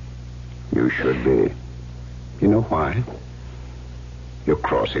frightened. You should be. You know why? You're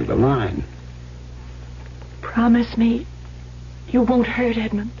crossing the line. Promise me you won't hurt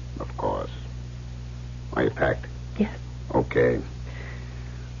Edmund. Of course. Are you packed? Yes. Okay.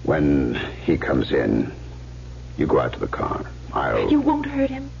 When he comes in, you go out to the car. You won't hurt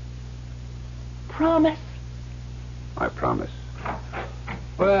him? Promise? I promise.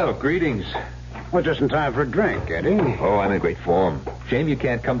 Well, greetings. Well, just in time for a drink, Eddie. Oh, I'm in great form. Shame you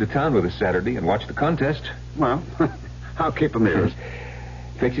can't come to town with us Saturday and watch the contest. Well, I'll keep amused.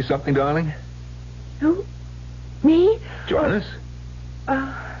 Fix you something, darling? Who? Me? Join us?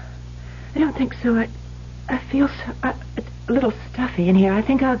 I don't think so. I feel so... it's a little stuffy in here. I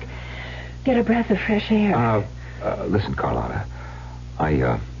think I'll get a breath of fresh air. Listen, Carlotta.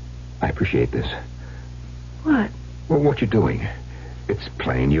 I appreciate this. What? Well, what you're doing. It's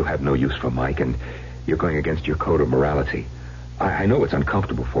plain you have no use for Mike, and you're going against your code of morality. I know it's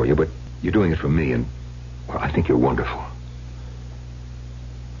uncomfortable for you, but you're doing it for me, and, well, I think you're wonderful.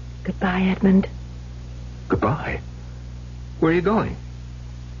 Goodbye, Edmund. Goodbye? Where are you going?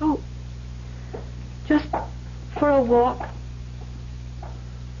 Oh, just for a walk.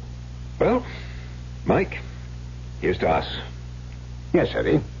 Well, Mike, here's to us. Yes,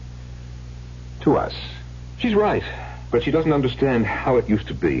 Eddie. To us. She's right, but she doesn't understand how it used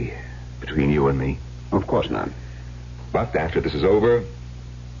to be between you and me. Of course not. But after this is over,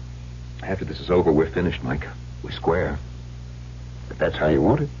 we're finished, Mike. We're square. But that's how you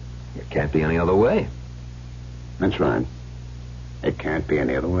want it. It can't be any other way. That's right. It can't be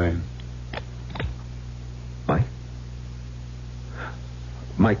any other way. Mike?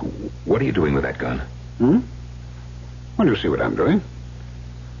 Mike, what are you doing with that gun? Well, you see what I'm doing.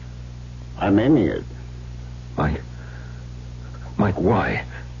 I'm aiming it. Mike, why?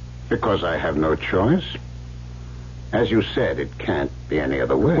 Because I have no choice. As you said, it can't be any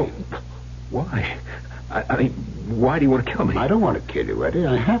other way. Well, why? I mean, why do you want to kill me? I don't want to kill you, Eddie.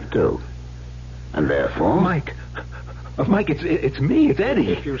 I have to. And therefore... Mike, it's me. It's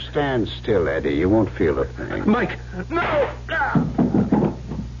Eddie. If you stand still, Eddie, you won't feel a thing. Mike, no!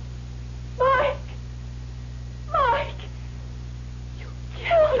 Mike! You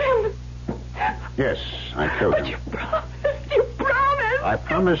killed him! Yes, I killed him. You promised! I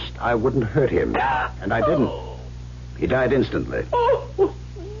promised I wouldn't hurt him. And I didn't. He died instantly. Oh,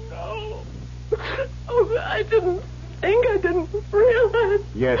 no. Oh, I didn't realize.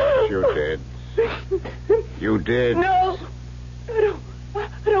 Yes, you did. You did. No. I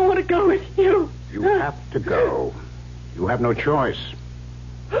don't want to go with you. You have to go. You have no choice.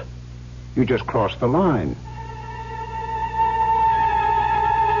 You just crossed the line.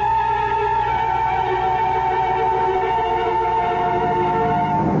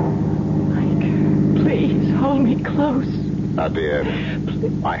 Mike, please hold me close. Now, dear,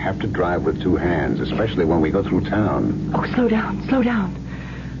 I have to drive with two hands, especially when we go through town. Oh, slow down.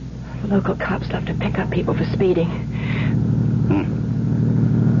 The local cops love to pick up people for speeding.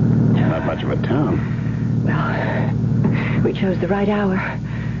 Not much of a town. Well, we chose the right hour.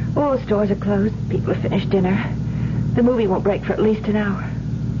 All the stores are closed. People have finished dinner. The movie won't break for at least an hour.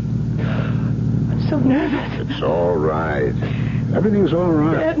 I'm so nervous. It's all right. Everything's all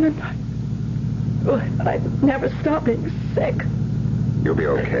right. Edmund, I never stop being sick. You'll be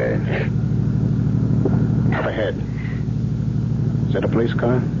okay. Up ahead. Is that a police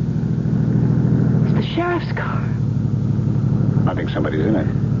car? It's the sheriff's car. I think somebody's in it.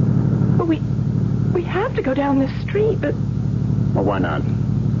 Well, we have to go down this street, but... Well, why not?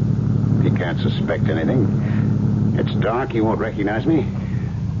 He can't suspect anything. It's dark. He won't recognize me.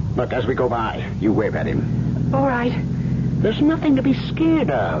 Look, as we go by, you wave at him. All right. There's nothing to be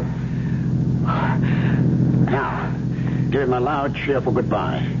scared of. Now, give him a loud, cheerful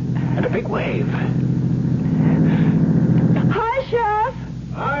goodbye. And a big wave. Hi, Sheriff.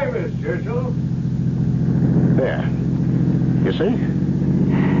 Hi, Miss Churchill. There. You see?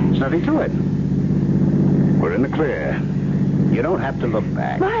 There's nothing to it. We're in the clear. You don't have to look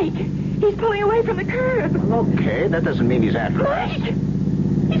back. Mike, he's pulling away from the curb. Okay, that doesn't mean he's after us. Mike!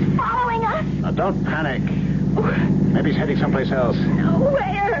 He's following us. Now, don't panic. Maybe he's heading someplace else.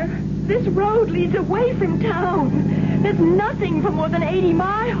 Where? This road leads away from town. There's nothing for more than 80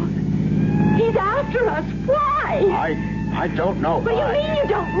 miles. He's after us. Why? I don't know. What do you mean you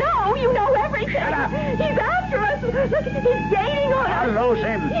don't know? You know everything. Shut up. He's after us. Look, he's gaining on us. I'll lose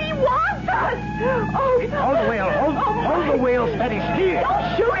him. He wants us. Oh, Hold the wheel. Hold the wheel steady. Steer.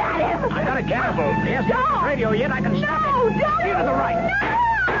 Don't shoot at him. I got a gamble. He hasn't got the radio yet. I can stop No, it. don't. Steer to the right.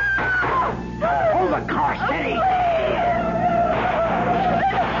 No. Hold the car steady.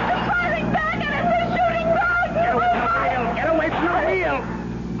 They're firing back at us. They're shooting back. Get away from the wheel.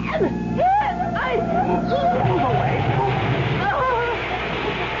 Get away from the wheel. Move away.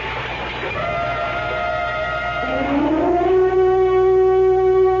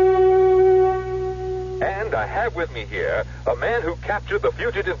 And I have with me here a man who captured the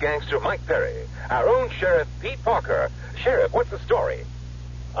fugitive gangster Mike Perry, our own Sheriff Pete Parker. Sheriff, what's the story?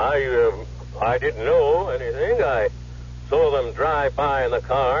 I didn't know anything. I saw them drive by in the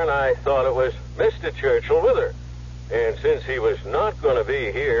car, and I thought it was Mr. Churchill with her. And since he was not going to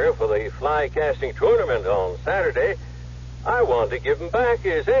be here for the fly casting tournament on Saturday, I wanted to give him back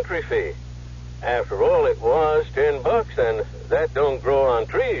his entry fee. After all, it was $10, and that don't grow on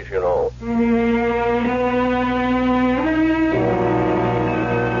trees, you know.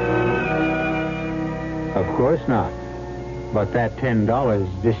 Of course not. But that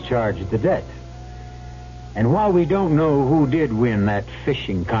 $10 discharged the debt. And while we don't know who did win that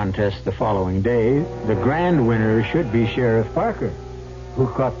fishing contest the following day, the grand winner should be Sheriff Parker, who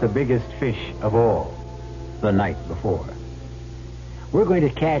caught the biggest fish of all the night before. We're going to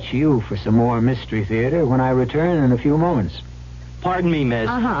catch you for some more Mystery Theater when I return in a few moments. Pardon me, miss.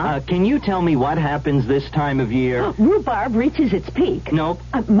 Can you tell me what happens this time of year? Rhubarb reaches its peak. Nope.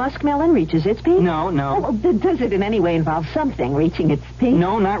 Muskmelon reaches its peak? No. Does it in any way involve something reaching its peak?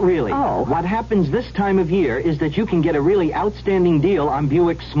 No, not really. Oh. What happens this time of year is that you can get a really outstanding deal on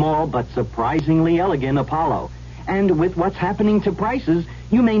Buick's small but surprisingly elegant Apollo. And with what's happening to prices,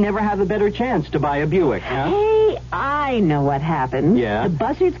 you may never have a better chance to buy a Buick, huh? Hey, I know what happens. Yeah? The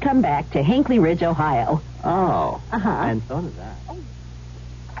buzzards come back to Hinckley Ridge, Ohio. Oh. I hadn't thought of that.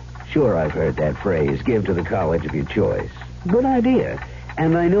 Sure, I've heard that phrase, give to the college of your choice. Good idea.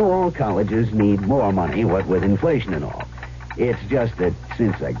 And I know all colleges need more money, what with inflation and all. It's just that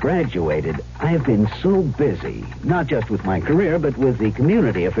since I graduated, I've been so busy, not just with my career, but with the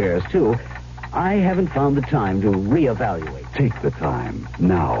community affairs, too, I haven't found the time to reevaluate. Take the time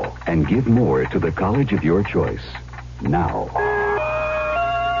now and give more to the college of your choice. Now.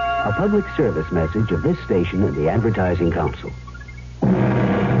 A public service message of this station and the Advertising Council.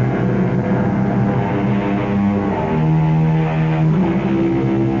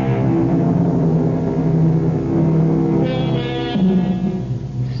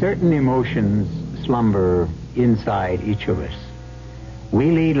 Certain emotions slumber inside each of us.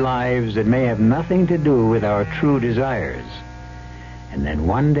 We lead lives that may have nothing to do with our true desires. And then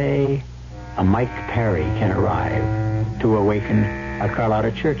one day, a Mike Perry can arrive to awaken a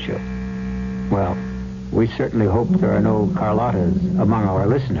Carlotta Churchill. Well, we certainly hope there are no Carlottas among our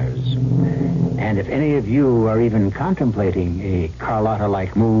listeners. And if any of you are even contemplating a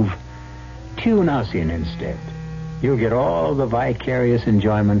Carlotta-like move, tune us in instead. You'll get all the vicarious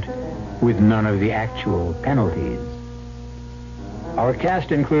enjoyment with none of the actual penalties. Our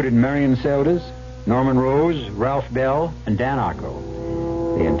cast included Marion Seldes, Norman Rose, Ralph Bell, and Dan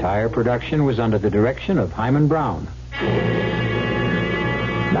Ocko. The entire production was under the direction of Hyman Brown.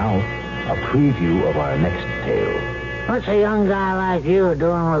 Now, a preview of our next tale. What's a young guy like you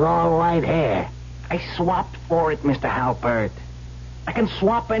doing with all white hair? I swapped for it, Mr. Halpert. I can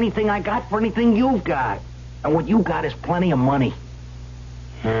swap anything I got for anything you've got. And what you got is plenty of money.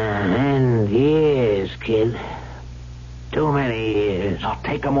 And years, kid. Too many years. I'll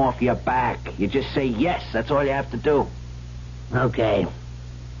take them off your back. You just say yes. That's all you have to do. Okay.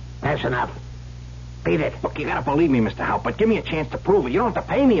 That's enough. Beat it. Look, you gotta believe me, Mr. Halpert. Give me a chance to prove it. You don't have to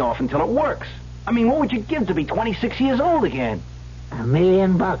pay me off until it works. I mean, what would you give to be 26 years old again? $1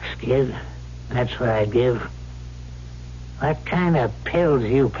 million, kid. That's what I'd give. What kind of pills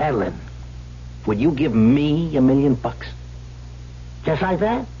you peddling? Would you give me $1 million? Just like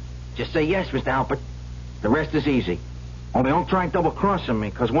that? Just say yes, Mr. Halpert. The rest is easy. Only don't try double-crossing me,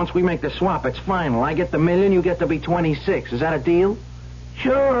 because once we make the swap, it's final. I get the $1 million, you get to be 26. Is that a deal?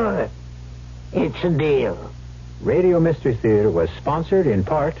 Sure. It's a deal. Radio Mystery Theater was sponsored in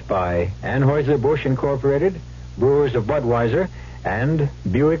part by Anheuser-Busch Incorporated, Brewers of Budweiser, and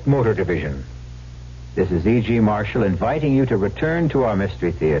Buick Motor Division. This is E.G. Marshall inviting you to return to our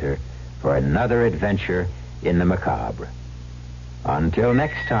Mystery Theater for another adventure in the macabre. Until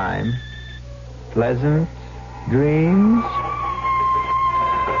next time, pleasant dreams.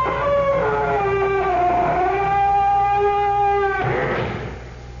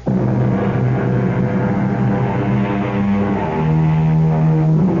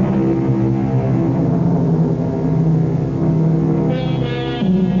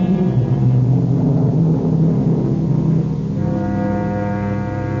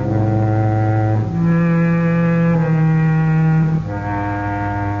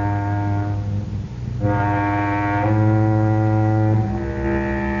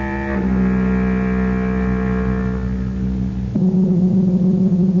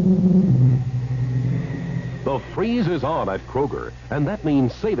 Freeze is on at Kroger, and that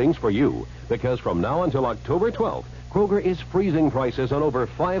means savings for you, because from now until October 12th, Kroger is freezing prices on over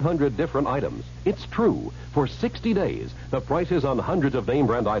 500 different items. It's true. For 60 days, the prices on hundreds of name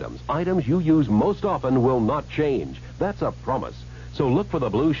brand items you use most often, will not change. That's a promise. So look for the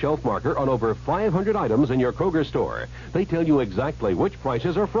blue shelf marker on over 500 items in your Kroger store. They tell you exactly which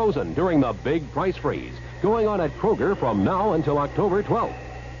prices are frozen during the big price freeze, going on at Kroger from now until October 12th.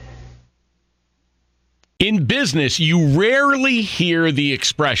 In business, you rarely hear the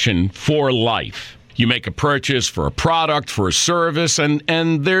expression "for life." You make a purchase for a product, for a service,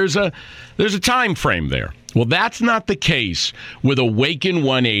 and there's a time frame there. Well, that's not the case with Awaken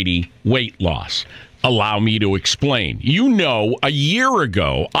 180 weight loss. Allow me to explain. You know, a year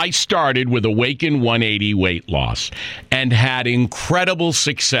ago, I started with Awaken 180 weight loss and had incredible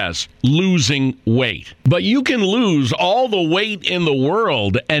success losing weight. But you can lose all the weight in the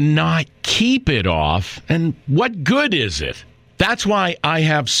world and not keep it off. And what good is it? That's why I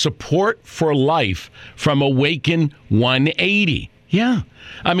have support for life from Awaken 180. Yeah.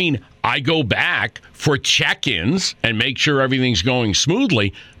 I mean, I go back for check-ins and make sure everything's going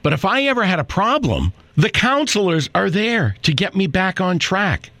smoothly. But if I ever had a problem, the counselors are there to get me back on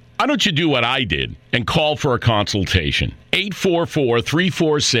track. Why don't you do what I did and call for a consultation?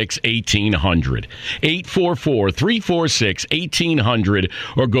 844-346-1800. 844-346-1800,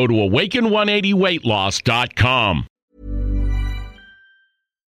 or go to awaken180weightloss.com.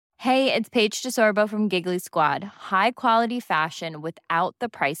 Hey, it's Paige DeSorbo from Giggly Squad. High quality fashion without the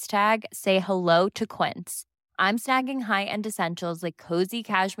price tag. Say hello to Quince. I'm snagging high-end essentials like cozy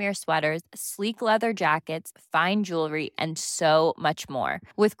cashmere sweaters, sleek leather jackets, fine jewelry, and so much more.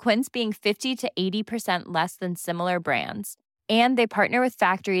 With Quince being 50 to 80% less than similar brands. And they partner with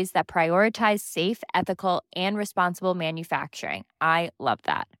factories that prioritize safe, ethical, and responsible manufacturing. I love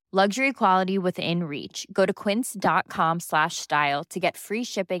that. Luxury quality within reach. Go to quince.com/style to get free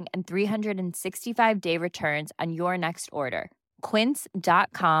shipping and 365-day returns on your next order.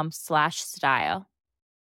 Quince.com/style.